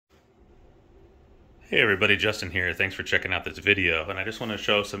Hey everybody, Justin here. Thanks for checking out this video. And I just want to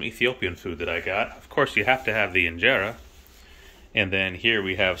show some Ethiopian food that I got. Of course, you have to have the injera. And then here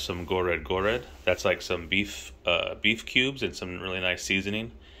we have some gored. That's like some beef cubes and some really nice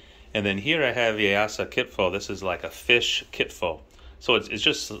seasoning. And then here I have Yeasa Kitfo. This is like a fish Kitfo. So it's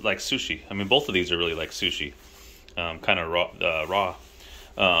just like sushi. I mean, both of these are really like sushi, kind of raw.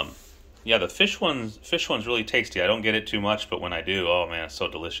 Yeah, the fish one's really tasty. I don't get it too much, but when I do, oh man, it's so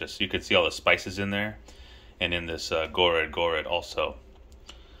delicious. You could see all the spices in there, and in this gored also.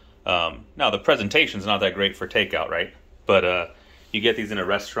 Now the presentation's not that great for takeout, right? But you get these in a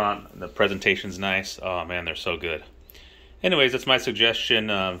restaurant, and the presentation's nice. Oh man, they're so good. Anyways, that's my suggestion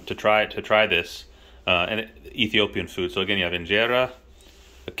to try this Ethiopian food. So again, you have injera,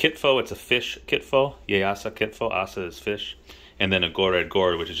 a kitfo. It's a fish kitfo. Yeasa kitfo. Asa is fish. And then a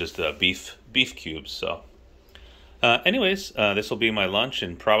gored, which is just beef cubes. So anyways, this will be my lunch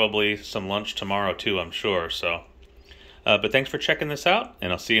and probably some lunch tomorrow too, I'm sure. So, but thanks for checking this out,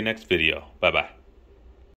 and I'll see you next video. Bye-bye.